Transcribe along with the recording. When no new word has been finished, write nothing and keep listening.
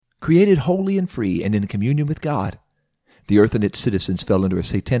Created holy and free and in communion with God, the earth and its citizens fell under a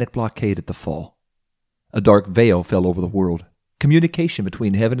satanic blockade at the fall. A dark veil fell over the world. Communication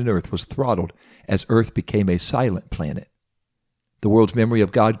between heaven and earth was throttled as earth became a silent planet. The world's memory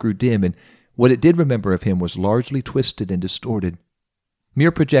of God grew dim, and what it did remember of him was largely twisted and distorted.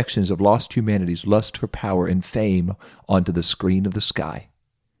 Mere projections of lost humanity's lust for power and fame onto the screen of the sky.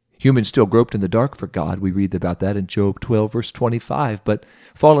 Humans still groped in the dark for God. We read about that in Job 12, verse 25. But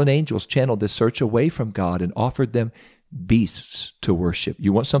fallen angels channeled this search away from God and offered them beasts to worship.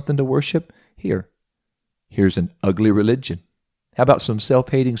 You want something to worship? Here's an ugly religion. How about some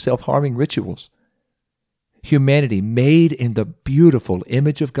self-hating, self-harming rituals? Humanity, made in the beautiful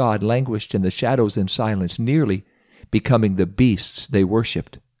image of God, languished in the shadows and silence, nearly becoming the beasts they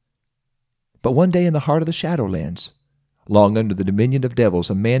worshipped. But one day in the heart of the Shadowlands, long under the dominion of devils,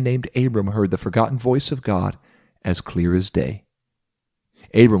 a man named Abram heard the forgotten voice of God as clear as day.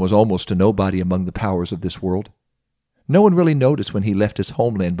 Abram was almost a nobody among the powers of this world. No one really noticed when he left his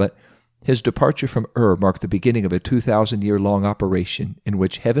homeland, but his departure from Ur marked the beginning of a 2,000-year-long operation in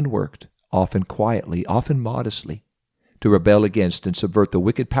which heaven worked, often quietly, often modestly, to rebel against and subvert the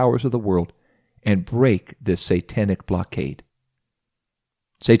wicked powers of the world and break this satanic blockade.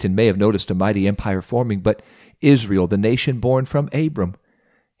 Satan may have noticed a mighty empire forming, but Israel, the nation born from Abram,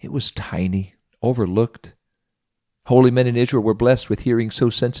 it was tiny, overlooked. Holy men in Israel were blessed with hearing so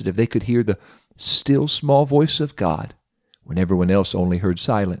sensitive they could hear the still small voice of God when everyone else only heard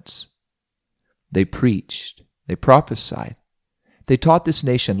silence. They preached, they prophesied, they taught this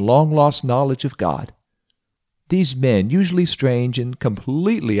nation long-lost knowledge of God. These men, usually strange and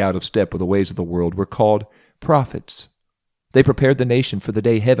completely out of step with the ways of the world, were called prophets. They prepared the nation for the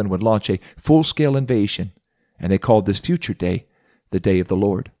day heaven would launch a full-scale invasion, and they called this future day the Day of the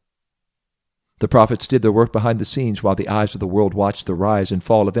Lord. The prophets did their work behind the scenes while the eyes of the world watched the rise and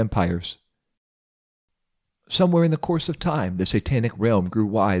fall of empires. Somewhere in the course of time, the satanic realm grew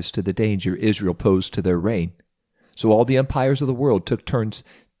wise to the danger Israel posed to their reign. So all the empires of the world took turns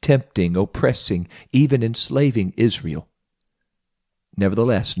tempting, oppressing, even enslaving Israel.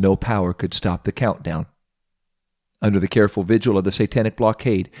 Nevertheless, no power could stop the countdown. Under the careful vigil of the satanic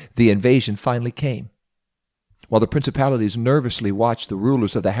blockade, the invasion finally came. While the principalities nervously watched the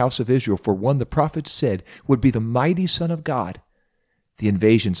rulers of the house of Israel for one the prophets said would be the mighty Son of God, the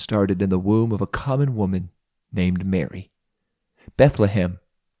invasion started in the womb of a common woman named Mary. Bethlehem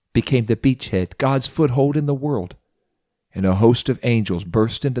became the beachhead, God's foothold in the world, and a host of angels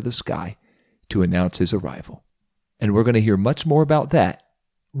burst into the sky to announce his arrival. And we're going to hear much more about that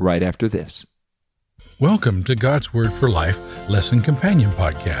right after this. Welcome to God's Word for Life Lesson Companion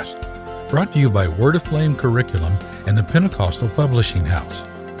Podcast, brought to you by Word Aflame Curriculum and the Pentecostal Publishing House.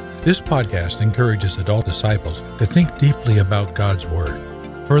 This podcast encourages adult disciples to think deeply about God's Word,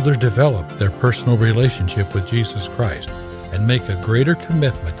 further develop their personal relationship with Jesus Christ, and make a greater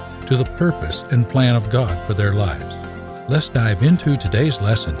commitment to the purpose and plan of God for their lives. Let's dive into today's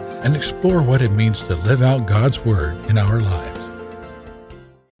lesson and explore what it means to live out God's Word in our lives.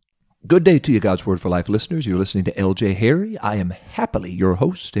 Good day to you, God's Word for Life listeners. You're listening to L.J. Harry. I am happily your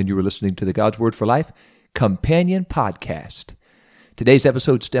host, and you are listening to the God's Word for Life Companion Podcast. Today's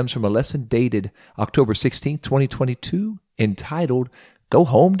episode stems from a lesson dated October 16th, 2022, entitled, Go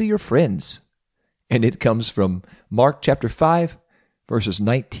Home to Your Friends. And it comes from Mark chapter 5, verses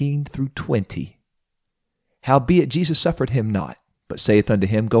 19 through 20. Howbeit Jesus suffered him not, but saith unto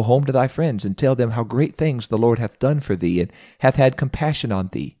him, Go home to thy friends, and tell them how great things the Lord hath done for thee, and hath had compassion on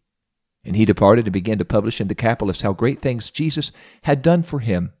thee. And he departed and began to publish in Decapolis how great things Jesus had done for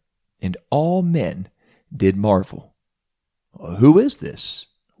him, and all men did marvel. Who is this?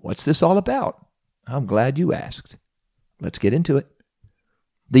 What's this all about? I'm glad you asked. Let's get into it.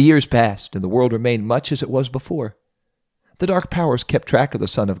 The years passed, and the world remained much as it was before. The dark powers kept track of the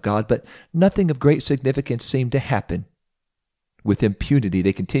Son of God, but nothing of great significance seemed to happen. With impunity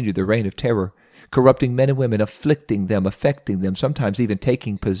they continued their reign of terror, corrupting men and women, afflicting them, affecting them, sometimes even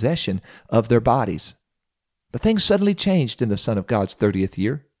taking possession of their bodies. But things suddenly changed in the Son of God's 30th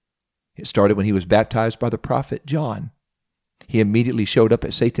year. It started when he was baptized by the prophet John. He immediately showed up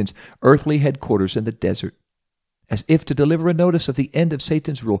at Satan's earthly headquarters in the desert, as if to deliver a notice of the end of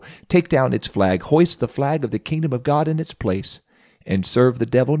Satan's rule, take down its flag, hoist the flag of the kingdom of God in its place, and serve the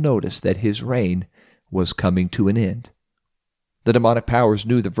devil notice that his reign was coming to an end. The demonic powers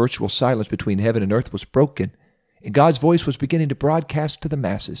knew the virtual silence between heaven and earth was broken, and God's voice was beginning to broadcast to the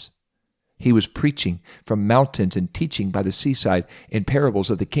masses. He was preaching from mountains and teaching by the seaside in parables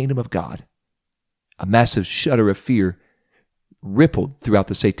of the kingdom of God. A massive shudder of fear rippled throughout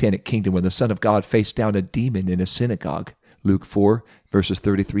the satanic kingdom when the Son of God faced down a demon in a synagogue, Luke 4, verses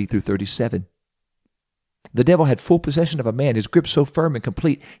 33 through 37. The devil had full possession of a man, his grip so firm and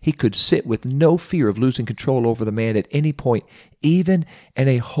complete he could sit with no fear of losing control over the man at any point, even in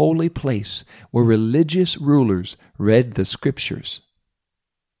a holy place where religious rulers read the Scriptures.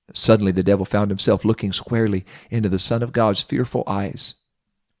 Suddenly the devil found himself looking squarely into the Son of God's fearful eyes.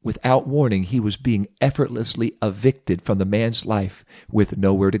 Without warning, he was being effortlessly evicted from the man's life with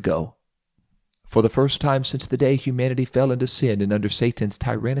nowhere to go. For the first time since the day humanity fell into sin and under Satan's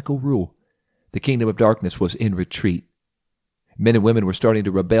tyrannical rule, the kingdom of darkness was in retreat. Men and women were starting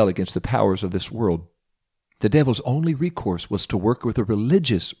to rebel against the powers of this world. The devil's only recourse was to work with the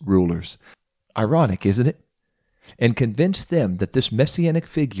religious rulers. Ironic, isn't it? And convince them that this messianic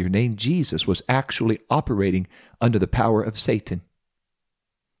figure named Jesus was actually operating under the power of Satan.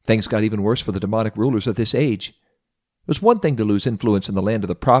 Things got even worse for the demonic rulers of this age. It was one thing to lose influence in the land of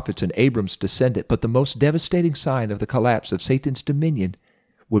the prophets and Abram's descendant, but the most devastating sign of the collapse of Satan's dominion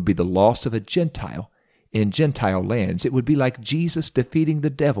would be the loss of a Gentile in Gentile lands. It would be like Jesus defeating the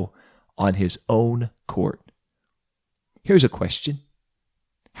devil on his own court. Here's a question.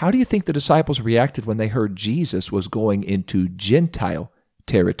 How do you think the disciples reacted when they heard Jesus was going into Gentile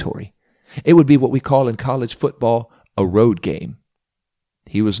territory? It would be what we call in college football a road game.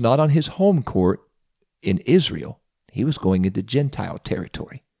 He was not on his home court in Israel. He was going into Gentile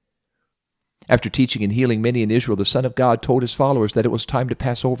territory. After teaching and healing many in Israel, the Son of God told his followers that it was time to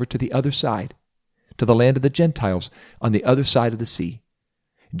pass over to the other side, to the land of the Gentiles on the other side of the sea.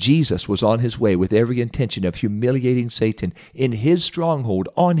 Jesus was on his way with every intention of humiliating Satan in his stronghold,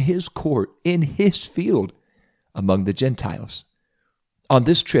 on his court, in his field, among the Gentiles. On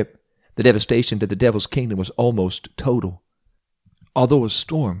this trip, the devastation to the devil's kingdom was almost total. Although a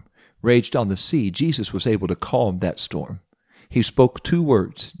storm raged on the sea, Jesus was able to calm that storm. He spoke 2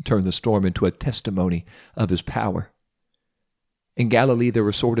 words, turned the storm into a testimony of his power. In Galilee, there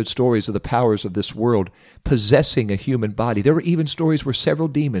were sordid stories of the powers of this world possessing a human body. There were even stories where several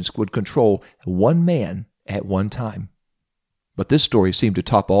demons would control one man at one time. But this story seemed to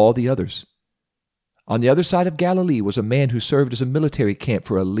top all the others. On the other side of Galilee was a man who served as a military camp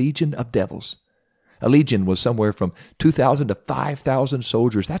for a legion of devils. A legion was somewhere from 2,000 to 5,000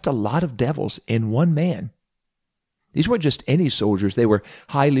 soldiers. That's a lot of devils in one man. These weren't just any soldiers. They were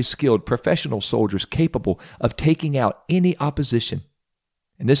highly skilled professional soldiers capable of taking out any opposition.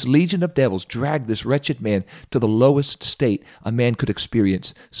 And this legion of devils dragged this wretched man to the lowest state a man could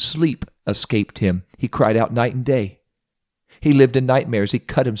experience. Sleep escaped him. He cried out night and day. He lived in nightmares. He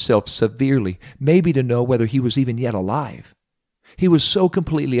cut himself severely, maybe to know whether he was even yet alive. He was so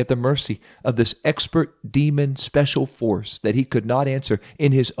completely at the mercy of this expert demon special force that he could not answer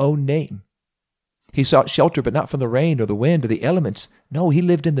in his own name. He sought shelter, but not from the rain or the wind or the elements. No, he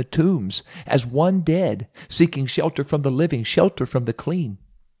lived in the tombs as one dead, seeking shelter from the living, shelter from the clean.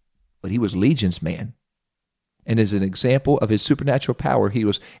 But he was Legion's man. And as an example of his supernatural power, he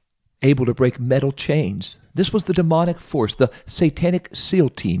was able to break metal chains. This was the demonic force, the satanic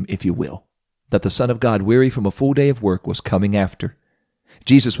SEAL team, if you will, that the Son of God, weary from a full day of work, was coming after.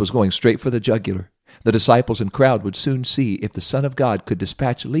 Jesus was going straight for the jugular. The disciples and crowd would soon see if the Son of God could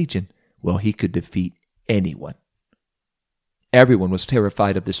dispatch Legion, well, he could defeat anyone. Everyone was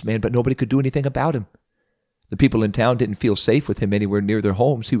terrified of this man, but nobody could do anything about him. The people in town didn't feel safe with him anywhere near their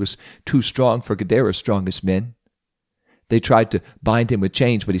homes. He was too strong for Gadara's strongest men. They tried to bind him with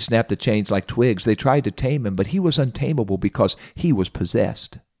chains, but he snapped the chains like twigs. They tried to tame him, but he was untamable because he was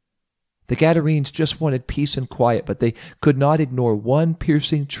possessed. The Gadarenes just wanted peace and quiet, but they could not ignore one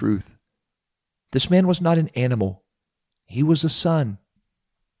piercing truth. This man was not an animal. He was a son.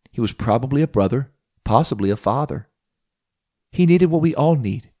 He was probably a brother, possibly a father. He needed what we all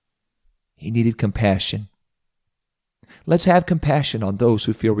need. He needed compassion. Let's have compassion on those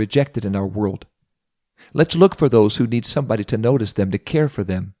who feel rejected in our world. Let's look for those who need somebody to notice them, to care for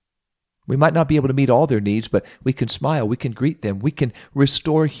them. We might not be able to meet all their needs, but we can smile, we can greet them, we can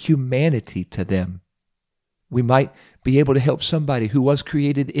restore humanity to them. We might be able to help somebody who was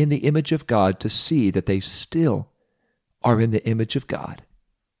created in the image of God to see that they still are in the image of God.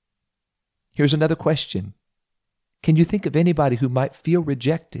 Here's another question. Can you think of anybody who might feel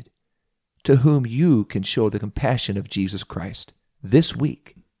rejected, to whom you can show the compassion of Jesus Christ this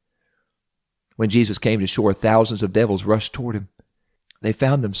week? When Jesus came to shore, thousands of devils rushed toward him. They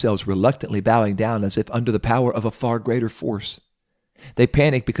found themselves reluctantly bowing down as if under the power of a far greater force. They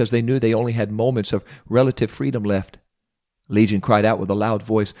panicked because they knew they only had moments of relative freedom left. Legion cried out with a loud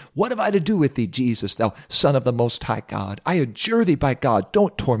voice, "What have I to do with thee, Jesus, thou Son of the Most High God? I adjure thee by God,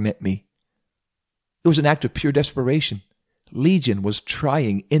 don't torment me." It was an act of pure desperation. Legion was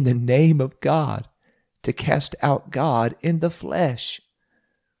trying, in the name of God, to cast out God in the flesh.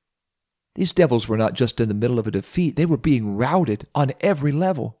 These devils were not just in the middle of a defeat, they were being routed on every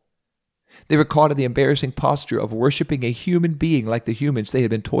level. They were caught in the embarrassing posture of worshiping a human being like the humans they had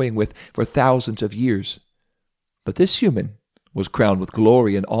been toying with for thousands of years. But this human was crowned with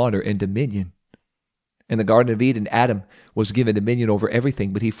glory and honor and dominion. In the Garden of Eden, Adam was given dominion over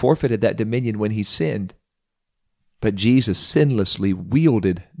everything, but he forfeited that dominion when he sinned. But Jesus sinlessly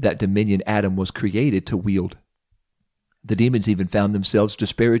wielded that dominion Adam was created to wield. The demons even found themselves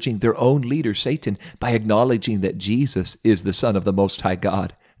disparaging their own leader, Satan, by acknowledging that Jesus is the Son of the Most High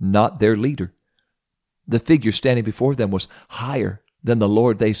God, not their leader. The figure standing before them was higher than the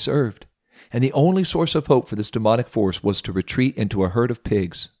Lord they served, and the only source of hope for this demonic force was to retreat into a herd of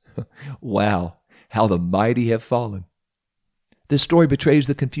pigs. Wow, how the mighty have fallen. This story betrays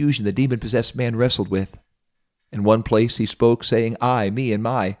the confusion the demon-possessed man wrestled with. In one place he spoke, saying, I, me, and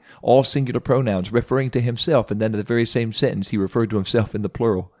my, all singular pronouns, referring to himself, and then in the very same sentence he referred to himself in the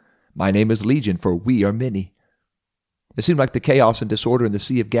plural. My name is Legion, for we are many. It seemed like the chaos and disorder in the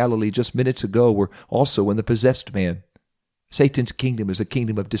Sea of Galilee just minutes ago were also in the possessed man. Satan's kingdom is a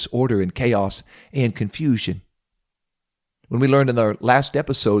kingdom of disorder and chaos and confusion. When we learned in our last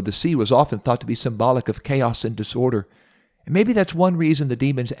episode, the sea was often thought to be symbolic of chaos and disorder. And maybe that's one reason the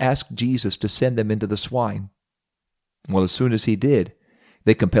demons asked Jesus to send them into the swine. Well, as soon as he did,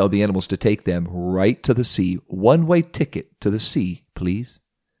 they compelled the animals to take them right to the sea. One-way ticket to the sea, please.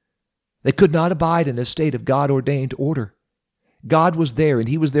 They could not abide in a state of God-ordained order. God was there, and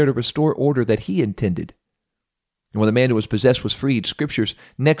he was there to restore order that he intended. And when the man who was possessed was freed, Scripture's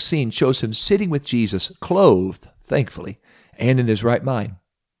next scene shows him sitting with Jesus, clothed, thankfully, and in his right mind.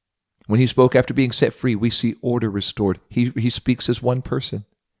 When he spoke after being set free, we see order restored. He speaks as one person.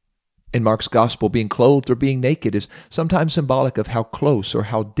 In Mark's gospel, being clothed or being naked is sometimes symbolic of how close or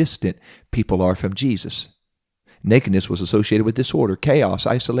how distant people are from Jesus. Nakedness was associated with disorder, chaos,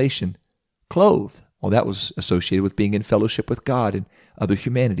 isolation. Clothed, well, that was associated with being in fellowship with God and other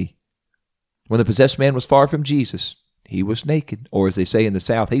humanity. When the possessed man was far from Jesus, he was naked, or as they say in the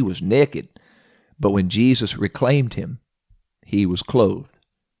South, he was naked. But when Jesus reclaimed him, he was clothed.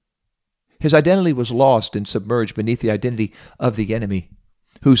 His identity was lost and submerged beneath the identity of the enemy,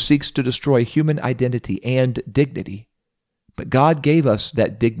 who seeks to destroy human identity and dignity. But God gave us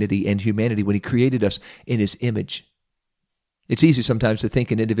that dignity and humanity when he created us in his image. It's easy sometimes to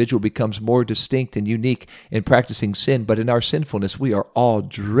think an individual becomes more distinct and unique in practicing sin, but in our sinfulness we are all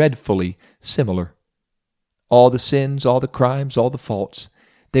dreadfully similar. All the sins, all the crimes, all the faults,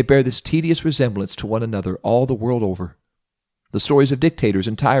 they bear this tedious resemblance to one another all the world over. The stories of dictators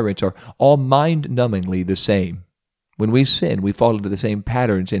and tyrants are all mind-numbingly the same. When we sin, we fall into the same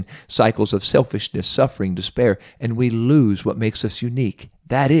patterns and cycles of selfishness, suffering, despair, and we lose what makes us unique.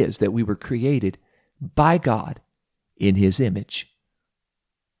 That is, that we were created by God in his image.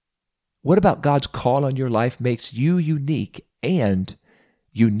 What about God's call on your life makes you unique and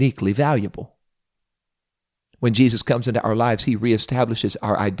uniquely valuable? When Jesus comes into our lives, he reestablishes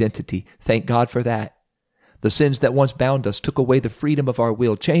our identity. Thank God for that. The sins that once bound us took away the freedom of our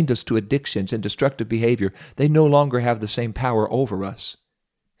will, chained us to addictions and destructive behavior. They no longer have the same power over us.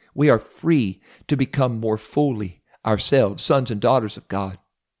 We are free to become more fully ourselves, sons and daughters of God.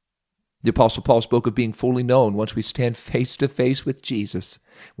 The Apostle Paul spoke of being fully known once we stand face to face with Jesus,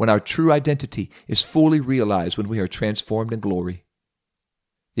 when our true identity is fully realized, when we are transformed in glory.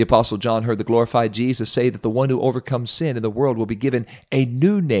 The Apostle John heard the glorified Jesus say that the one who overcomes sin in the world will be given a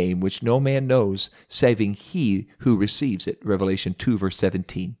new name which no man knows, saving he who receives it. Revelation 2, verse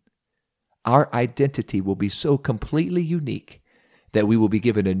 17. Our identity will be so completely unique that we will be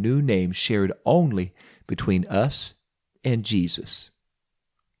given a new name shared only between us and Jesus.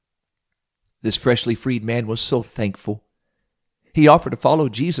 This freshly freed man was so thankful. He offered to follow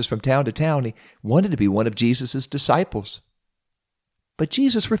Jesus from town to town. He wanted to be one of Jesus' disciples. But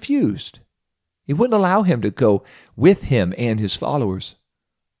Jesus refused. He wouldn't allow him to go with him and his followers.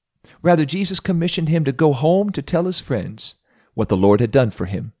 Rather, Jesus commissioned him to go home to tell his friends what the Lord had done for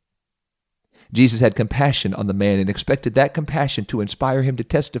him. Jesus had compassion on the man and expected that compassion to inspire him to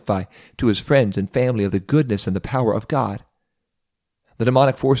testify to his friends and family of the goodness and the power of God. The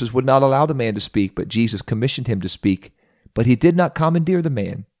demonic forces would not allow the man to speak, but Jesus commissioned him to speak, but he did not commandeer the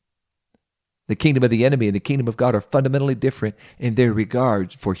man. The kingdom of the enemy and the kingdom of God are fundamentally different in their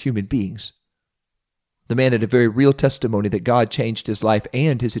regard for human beings. The man had a very real testimony that God changed his life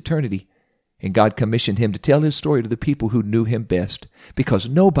and his eternity, and God commissioned him to tell his story to the people who knew him best, because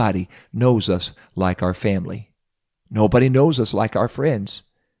nobody knows us like our family. Nobody knows us like our friends.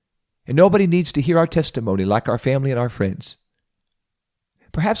 And nobody needs to hear our testimony like our family and our friends.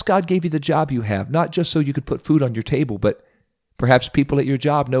 Perhaps God gave you the job you have, not just so you could put food on your table, but perhaps people at your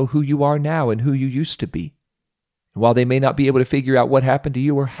job know who you are now and who you used to be. And while they may not be able to figure out what happened to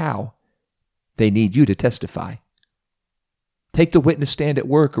you or how, they need you to testify. Take the witness stand at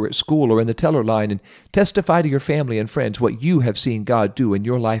work or at school or in the teller line and testify to your family and friends what you have seen God do in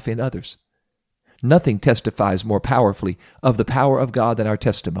your life and others. Nothing testifies more powerfully of the power of God than our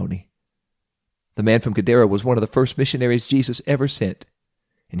testimony. The man from Gadara was one of the first missionaries Jesus ever sent.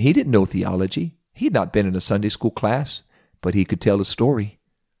 And he didn't know theology. He had not been in a Sunday school class, but he could tell a story.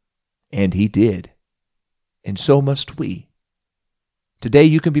 And he did. And so must we. Today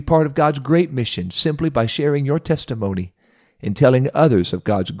you can be part of God's great mission simply by sharing your testimony and telling others of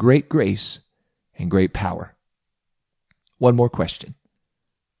God's great grace and great power. One more question.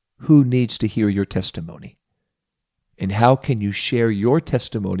 Who needs to hear your testimony? And how can you share your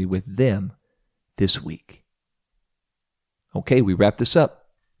testimony with them this week? Okay, we wrap this up.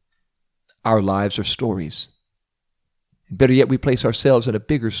 Our lives are stories. And better yet, we place ourselves in a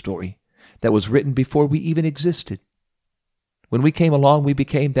bigger story that was written before we even existed. When we came along, we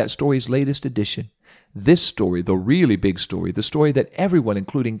became that story's latest edition. This story, the really big story, the story that everyone,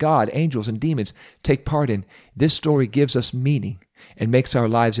 including God, angels, and demons, take part in, this story gives us meaning and makes our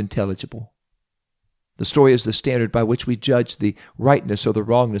lives intelligible. The story is the standard by which we judge the rightness or the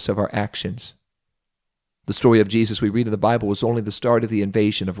wrongness of our actions. The story of Jesus we read in the Bible was only the start of the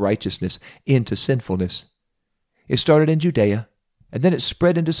invasion of righteousness into sinfulness. It started in Judea, and then it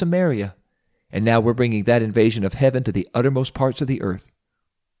spread into Samaria, and now we're bringing that invasion of heaven to the uttermost parts of the earth.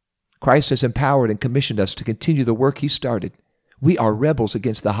 Christ has empowered and commissioned us to continue the work He started. We are rebels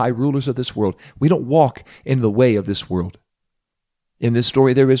against the high rulers of this world. We don't walk in the way of this world. In this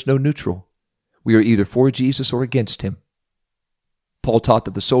story, there is no neutral. We are either for Jesus or against Him. Paul taught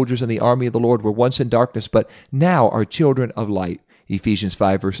that the soldiers in the army of the Lord were once in darkness, but now are children of light. Ephesians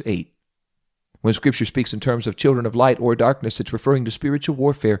 5, verse 8. When Scripture speaks in terms of children of light or darkness, it's referring to spiritual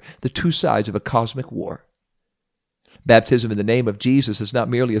warfare, the two sides of a cosmic war. Baptism in the name of Jesus is not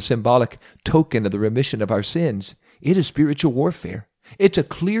merely a symbolic token of the remission of our sins. It is spiritual warfare. It's a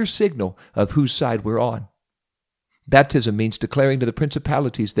clear signal of whose side we're on. Baptism means declaring to the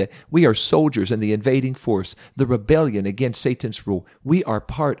principalities that we are soldiers in the invading force, the rebellion against Satan's rule. We are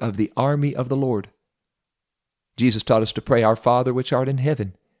part of the army of the Lord. Jesus taught us to pray, "Our Father which art in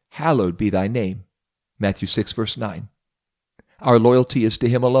heaven, hallowed be thy name." Matthew 6, verse 9. Our loyalty is to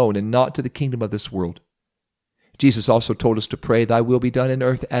Him alone and not to the kingdom of this world. Jesus also told us to pray, "Thy will be done in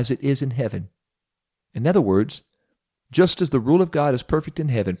earth as it is in heaven." In other words, just as the rule of God is perfect in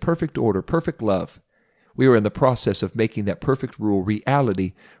heaven, perfect order, perfect love, we are in the process of making that perfect rule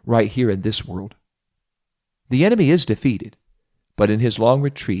reality right here in this world. The enemy is defeated, but in his long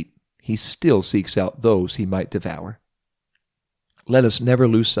retreat, he still seeks out those he might devour. Let us never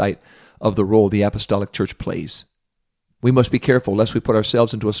lose sight of the role the apostolic church plays. We must be careful lest we put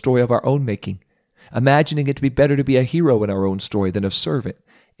ourselves into a story of our own making, imagining it to be better to be a hero in our own story than a servant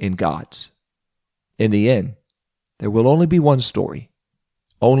in God's. In the end, there will only be one story,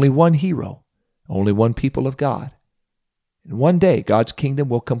 only one hero, only one people of God. And one day, God's kingdom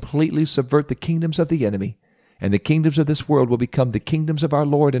will completely subvert the kingdoms of the enemy, and the kingdoms of this world will become the kingdoms of our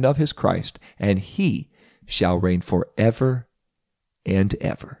Lord and of His Christ, and He shall reign forever and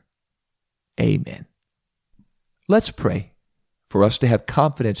ever. Amen. Let's pray for us to have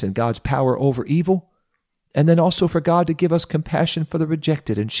confidence in God's power over evil, and then also for God to give us compassion for the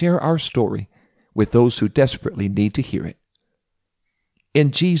rejected and share our story with those who desperately need to hear it.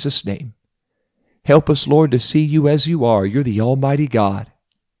 In Jesus' name, help us, Lord, to see You as You are. You're the Almighty God.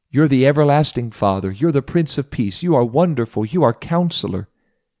 You're the everlasting Father. You're the Prince of Peace. You are wonderful. You are Counselor.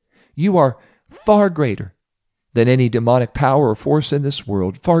 You are far greater than any demonic power or force in this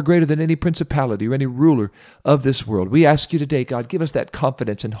world, far greater than any principality or any ruler of this world. We ask You today, God, give us that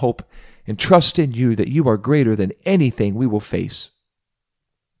confidence and hope and trust in You that You are greater than anything we will face.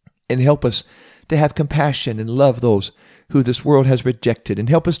 And help us to have compassion and love those who this world has rejected, and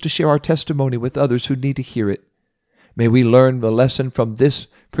help us to share our testimony with others who need to hear it. May we learn the lesson from this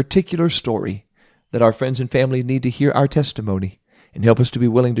particular story, that our friends and family need to hear our testimony, and help us to be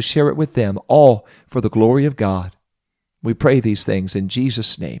willing to share it with them, all for the glory of God. We pray these things in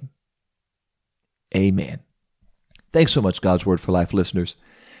Jesus' name. Amen. Thanks so much, God's Word for Life listeners.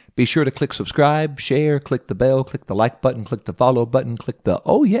 Be sure to click subscribe, share, click the bell, click the like button, click the follow button, click the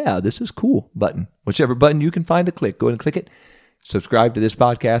 "oh yeah, this is cool" button. Whichever button you can find to click, go ahead and click it. Subscribe to this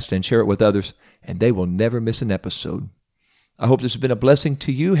podcast and share it with others, and they will never miss an episode. I hope this has been a blessing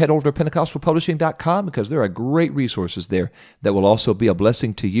to you. Head over to PentecostalPublishing.com because there are great resources there that will also be a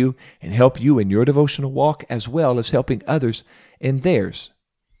blessing to you and help you in your devotional walk as well as helping others in theirs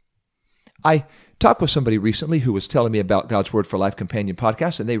I talked with somebody recently who was telling me about God's Word for Life Companion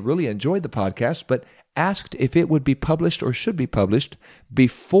podcast, and they really enjoyed the podcast, but asked if it would be published or should be published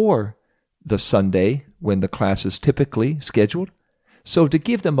before the Sunday when the class is typically scheduled. So to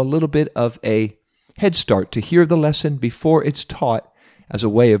give them a little bit of a head start to hear the lesson before it's taught as a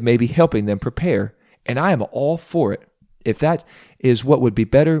way of maybe helping them prepare. And I am all for it. If that is what would be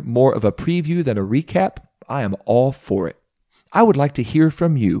better, more of a preview than a recap, I am all for it. I would like to hear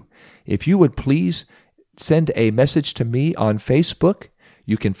from you. If you would please send a message to me on Facebook.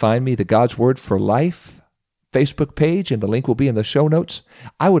 You can find me the God's Word for Life Facebook page, and the link will be in the show notes.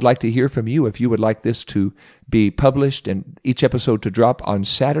 I would like to hear from you if you would like this to be published and each episode to drop on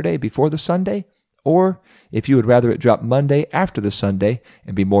Saturday before the Sunday, or if you would rather it drop Monday after the Sunday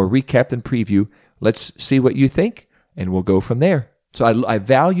and be more recap than preview. Let's see what you think, and we'll go from there. So I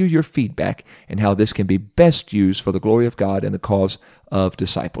value your feedback and how this can be best used for the glory of God and the cause of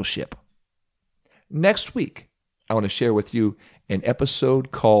discipleship. Next week, I want to share with you an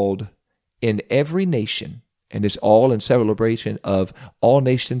episode called In Every Nation, and it's all in celebration of All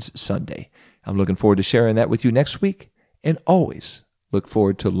Nations Sunday. I'm looking forward to sharing that with you next week, and always look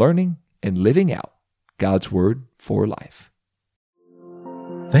forward to learning and living out God's Word for Life.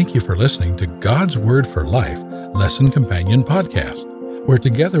 Thank you for listening to God's Word for Life Lesson Companion Podcast, where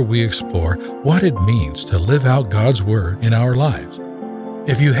together we explore what it means to live out God's Word in our lives.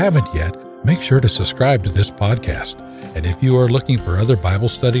 If you haven't yet, make sure to subscribe to this podcast. And if you are looking for other Bible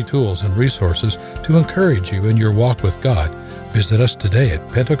study tools and resources to encourage you in your walk with God, visit us today at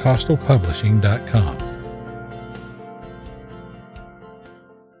PentecostalPublishing.com.